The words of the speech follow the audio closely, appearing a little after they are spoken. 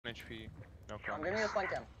HP. No Give comment. me this flank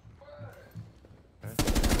cam.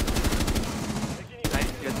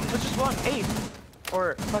 Nice, good. Let's just one. 8.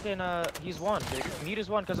 Or fucking he's one. Mute is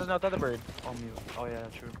one because there's no Thunderbird. Oh, mute. Oh, yeah,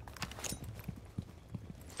 true.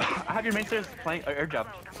 I have your main stairs playing air job.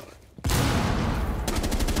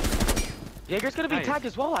 Jaeger's gonna be Nice. tagged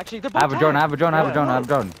as well. Actually, they're I both have a drone, I tagged. have a drone, I have a drone, I have a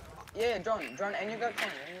drone. Yeah, drone, and you got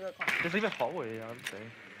climb, and you got climb. Just leave it hallway, I would say.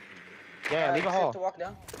 Yeah, leave a hall. To walk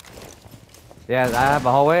down. Yeah, I have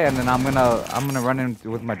a hallway, and then I'm gonna run in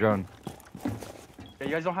with my drone. Yeah,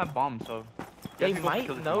 you guys don't have bombs, so. They might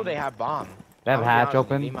know they have bomb. They have I'll be hatch honest with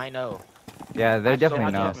you, open. They might know. Yeah, they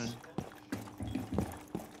definitely know.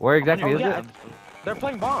 Where exactly is yeah. it? They're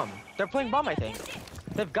playing bomb. They're playing bomb, I think.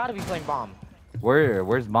 They've got to be playing bomb.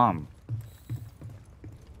 Where's bomb?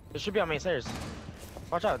 It should be on main stairs.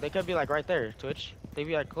 Watch out, they could be like right there, Twitch. They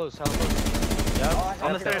be like close, hella close. Yep. Oh,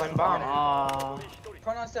 On the they're stairs. playing bomb.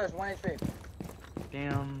 Front on stairs, 1 HP.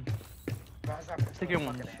 Damn. Take your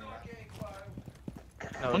one.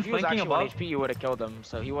 No, One's if he was flanking actually 1 above. HP, you would have killed him.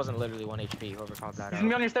 So he wasn't literally 1 HP, whoever called that He's out. gonna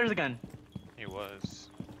be on your stairs again. He was.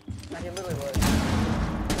 Nah, he literally was.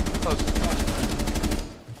 Close.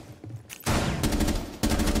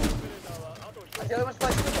 The other one's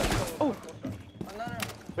flashing. Oh, No.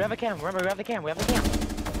 we have a cam. Remember, we have the cam. We have the cam.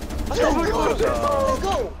 Let's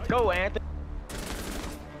go! Go, Anthony.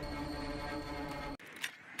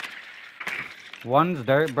 One's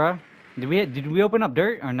dirt, bruh. Did we open up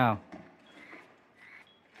dirt or no?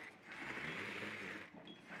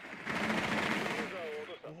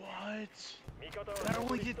 What? That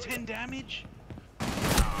only did 10 damage?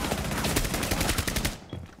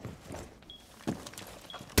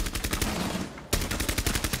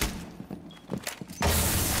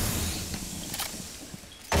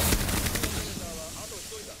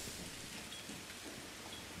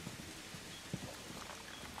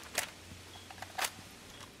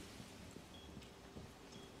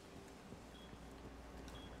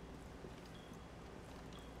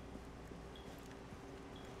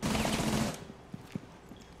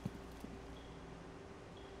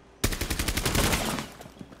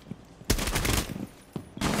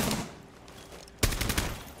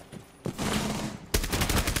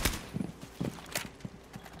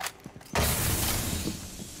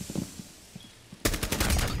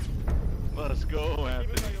 Let's go,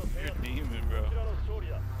 Anthony. You're a demon, bro.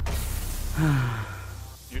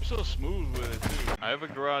 You're so smooth with it, too. I have a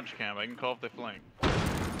garage cam. I can call if they flank.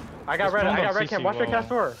 I got red cam. Watch the cast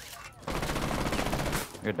door.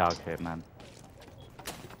 Your dog shit, man.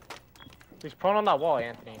 He's prone on that wall,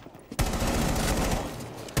 Anthony.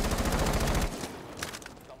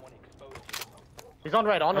 He's on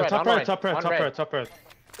red, on red, top on right, red. top right, on top red. right, top right.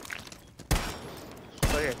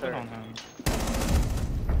 Clear, clear.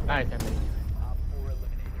 Nice, Anthony.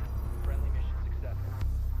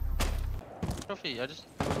 Trophy, I just.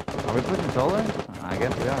 Are we pushing solar? I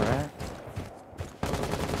guess we are, right?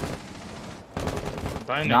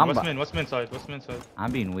 Dining. No, I'm What's min side? What's min side?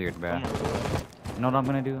 I'm being weird, bruh. You know what I'm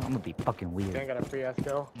gonna do? I'm gonna be fucking Gonna weird. get a free ass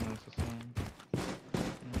kill.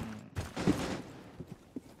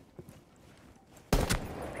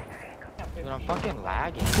 Dude, I'm fucking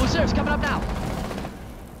lagging. Blue stairs coming up now.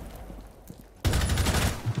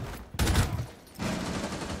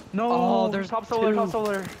 No. Oh, there's top solar, two. top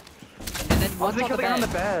solar. And then What's one's the on the killing on the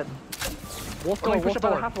bed. bed? Wolf Oh, door, you push wolf up by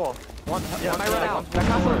the door. half wall. Yeah, Am I right out? That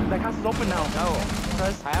castle's open now. No.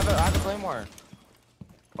 I have a claymore.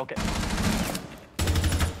 Okay.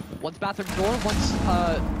 One's bathroom door,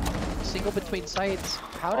 one's single between sites.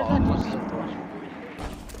 How did that just hit the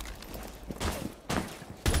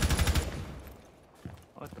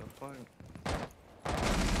What the fuck?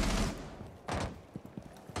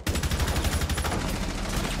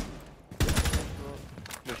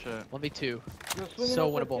 Good shit. 1v2.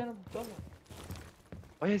 So winnable.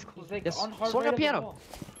 Oh, yeah, he's close. Yes, swung on piano.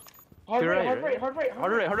 Hard right, hard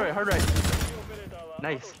right, hard right.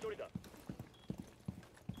 Nice.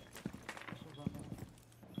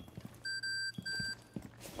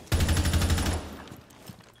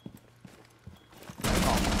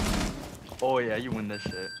 Oh yeah, you win this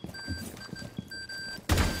shit.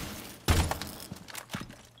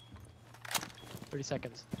 Thirty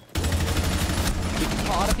seconds.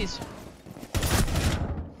 Oh, if he's...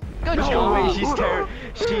 Good No job. way, she's terrible.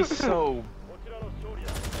 She's so.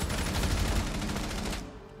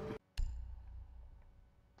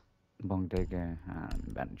 Bong digger,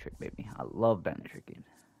 banner trick, baby. I love banner tricking.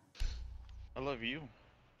 I love you.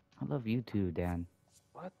 I love you too, Dan.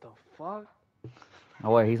 What the fuck?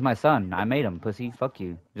 Oh wait, he's my son. I made him, pussy. Fuck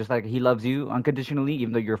you. Just like he loves you unconditionally,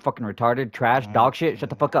 even though you're fucking retarded, trash, dog shit. Shut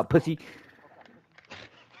the fuck up, pussy.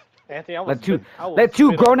 Anthony, I was Let two, spit- I will let two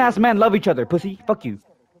spit on grown-ass you. men love each other, pussy. Fuck you.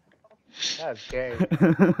 That's gay.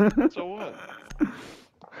 So what?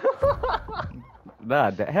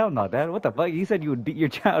 Nah, hell no, Dad. What the fuck? You said you would beat your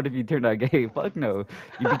child if you turned out gay. Fuck no.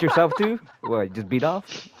 You beat yourself too? What? Just beat off?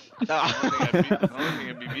 The only thing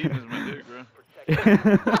I'd be beating is my dick, bro.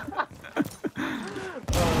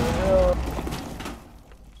 Oh,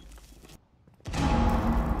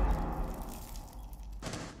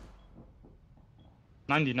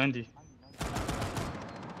 90.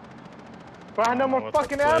 bro, I no more what's the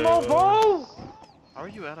fucking play, ammo, bro! How are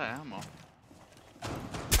you out of ammo?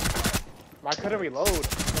 I couldn't reload. That's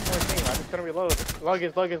the only thing. I just couldn't reload.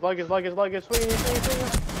 Luggage. Swing.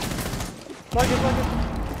 Luggage.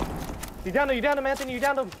 You downed him, Anthony. You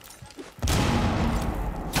downed him.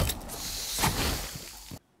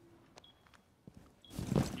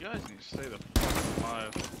 You guys need to stay the fuck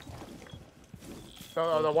alive.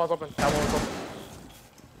 No, the wall's open. That wall's open.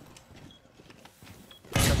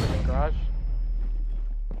 That's the main garage.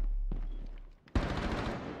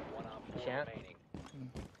 You can't.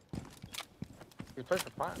 You play for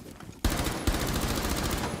plant.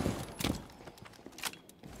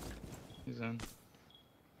 He's in.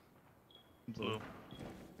 Blue.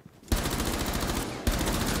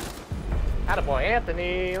 Attaboy,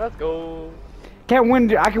 Anthony. Let's go. Can't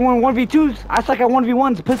win. I can win 1v2s. I suck at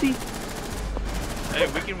 1v1s, pussy. Hey,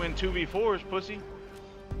 we can win 2v4s, pussy.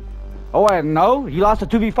 Oh, no. You lost a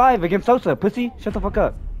 2v5 against Sosa, pussy. Shut the fuck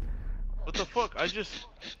up. What the fuck? I just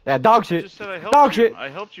Dog shit. said I helped Dog you. shit. I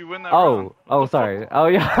helped you win that round. Oh, sorry. Oh,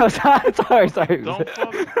 yeah. Sorry. Don't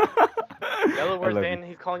fuck. Yellow, I where's love Dan?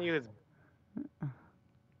 He's calling you his.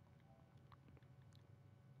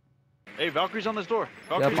 Hey, Valkyrie's on this door.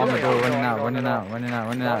 Yep, Valkyrie's on the on door, the door. running out. He ran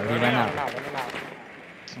out.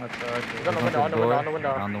 He's on the He's window, on on the door, window, on the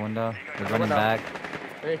window. on the window. He's the running window. back.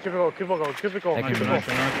 Hey, keep it go. Thank you,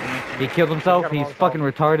 Nice. He killed himself. He's got him He's on fucking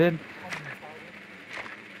retarded.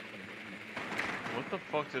 What the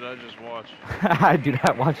fuck did I just watch? Dude,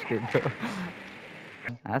 I watched it, bro.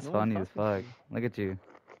 That's funny as fuck. Look at you.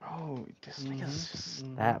 Bro, this nigga's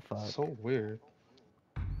just That fuck. so weird.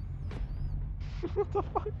 What the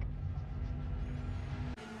fuck?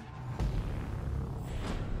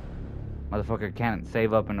 Motherfucker can't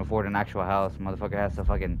save up and afford an actual house. Motherfucker has to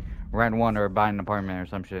fucking rent one or buy an apartment or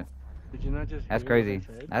some shit. Did you not just That's hear what I crazy.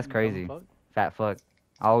 said, That's you crazy. dumb fuck? Fat fuck.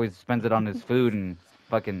 Always spends it on his food and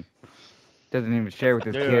fucking doesn't even share with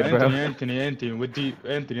his Yeah, kid, bro. Anthony,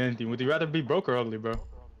 would you rather be broke or ugly, bro?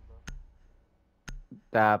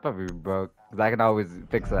 Probably broke. 'Cause I can always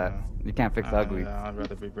fix that. You can't fix ugly. Yeah, I'd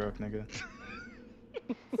rather be broke, nigga.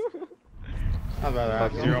 I'd rather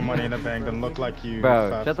have zero money in the bank than look like you. Bro,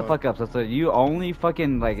 fat shut the fuck up. So you only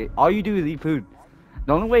fucking, like, all you do is eat food.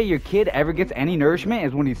 The only way your kid ever gets any nourishment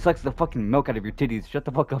is when he sucks the fucking milk out of your titties. Shut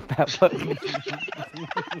the fuck up, fat fuck.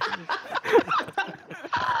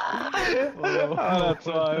 Oh, that's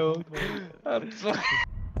wild. That's wild.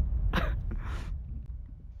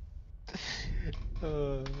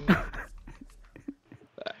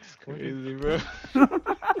 That's crazy, bro.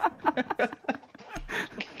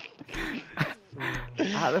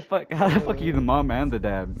 How the fuck are you the mom and the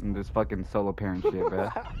dad in this fucking solo parent shit, bro?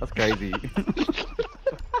 That's crazy.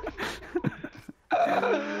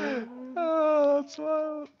 Oh, that's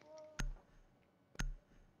wild.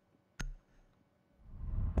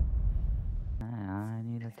 I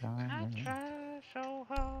need a diamond. So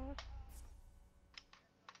hard.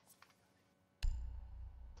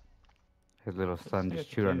 His little son just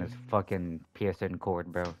chewed on his fucking PSN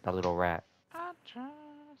cord, bro. That little rat.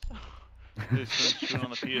 This son's chewing on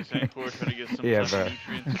the PSN cord trying to get some Yeah, type bro. of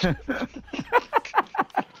nutrients.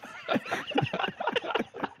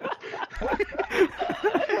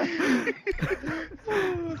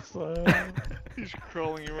 He's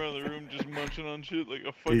crawling around the room just munching on shit like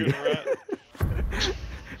a fucking rat.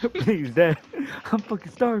 Please, dad. I'm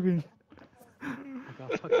fucking starving. I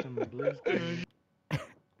got fucking blue screen.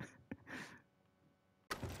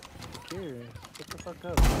 Here, shut the fuck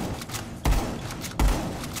up. I'm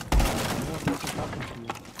not fucking talking to you.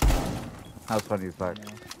 That was funny as fuck.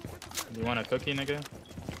 You want a cookie, nigga?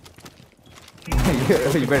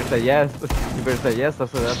 You better say yes. You better say yes.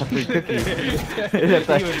 That's a free cookie.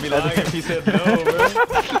 That's He would be lying if he said no, bro.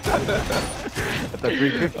 That's a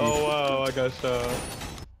free cookie. Oh wow, I got shot.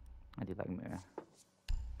 I do like mirror.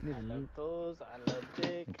 I love those. I love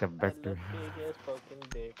dick. It's a vector. I love big ass fucking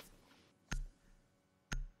dick.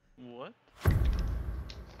 What?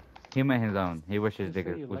 He made his own. He wished his You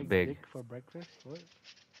dick say you was like big. dick for breakfast? What?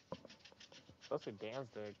 That's a Dan's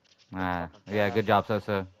dick. Ah, yeah, good job,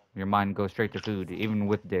 Sosa. Your mind goes straight to food, even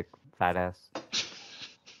with dick, fat ass.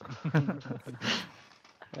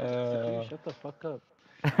 Shut the fuck up.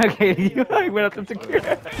 Okay, you went up to secure.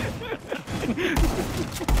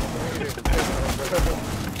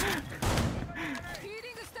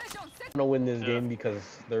 I'm gonna win this game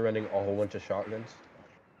because they're running a whole bunch of shotguns.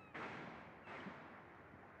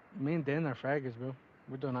 Me and Dan are fraggers, bro.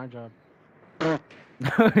 We're doing our job.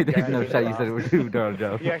 There's no shot you said it was too darn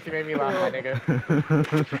job. You actually made me laugh, my nigga.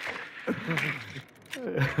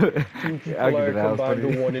 Two people are combined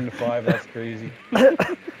to 1 in 5. That's crazy.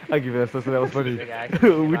 I'll give you that. So that was funny.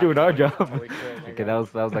 We're doing our job. Holy shit, nigga. Okay, that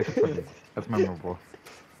was actually funny. That's memorable.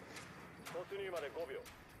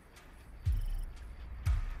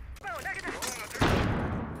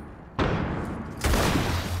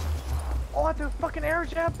 Oh, I threw a fucking air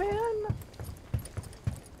jab, man!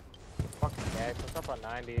 Fucking X, what's up on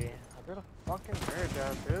 90? I threw a fucking air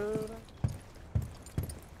jab, dude.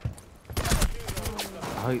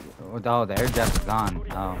 Oh, the air jet's gone.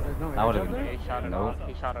 Oh, There's no that would air have jab been. there? He shot it Nope. off.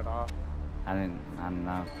 He shot it off. I didn't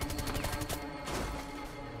know.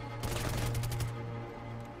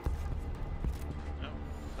 Yep.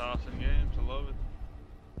 Tossing games, I love it.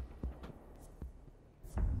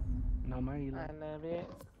 Not my elo. I love it.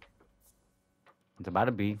 It's about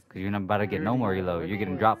to be, cause you're not about to get no more elo. You're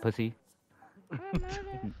getting dropped, pussy.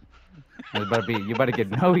 It's about to be. You about to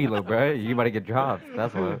get no elo, bro. You about to get dropped.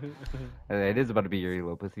 That's what. It is about to be your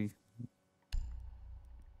elo, pussy.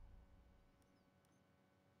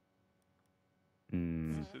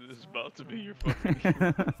 Hmm. This is about to be your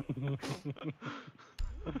fucking.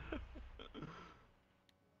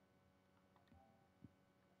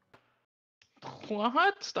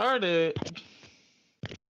 What started?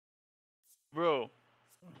 Bro.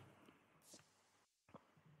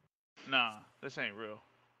 Nah, this ain't real.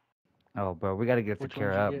 Oh, bro, we gotta get Which secure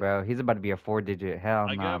one'd you up, get? bro. He's about to be a 4-digit. Hell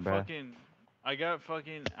I nah, got bro.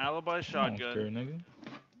 fucking alibi I don't care, shotgun. nigga.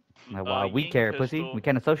 Like, wow, we Ying care, pussy. pistol, We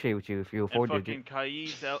can't associate with you if you're a and 4-digit. fucking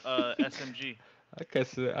Kai's SMG. I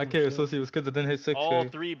can't associate with kids that didn't hit 6K. All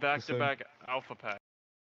 3 back-to-back alpha pack.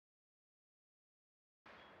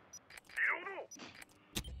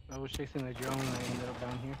 I was chasing a drone and I ended up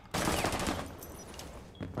down here.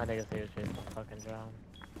 My nigga say shit. Fucking drown.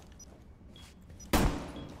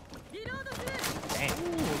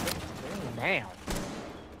 Damn.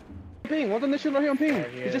 Ping, what's on this shit right here on ping? Yeah,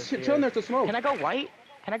 he He's just is, he chilling is. there to smoke. Can I go white?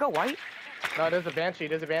 Can I go white? No, there's a banshee.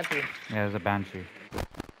 There's a banshee. Yeah, there's a banshee.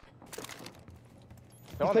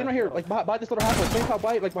 He's playing right here, like behind this little halfway. Playing top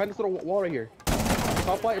white, like behind this little wall right here.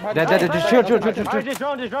 Top white, behind Just chill. Alright,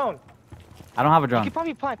 just drone. I don't have a You drone. can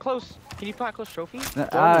probably plant close. Can you plant close trophy? The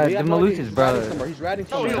Malusis, bro. He's ratting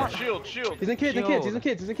somewhere. Shield. He's in kids.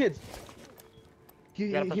 He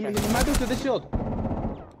gotta might protect do to this shield.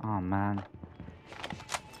 Oh, man.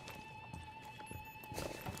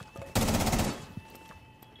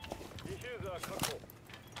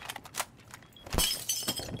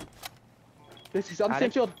 He's on the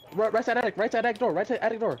same shield. Right side attic door.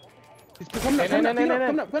 He's coming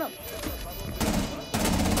up.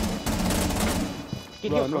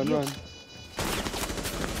 Get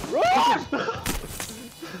Run.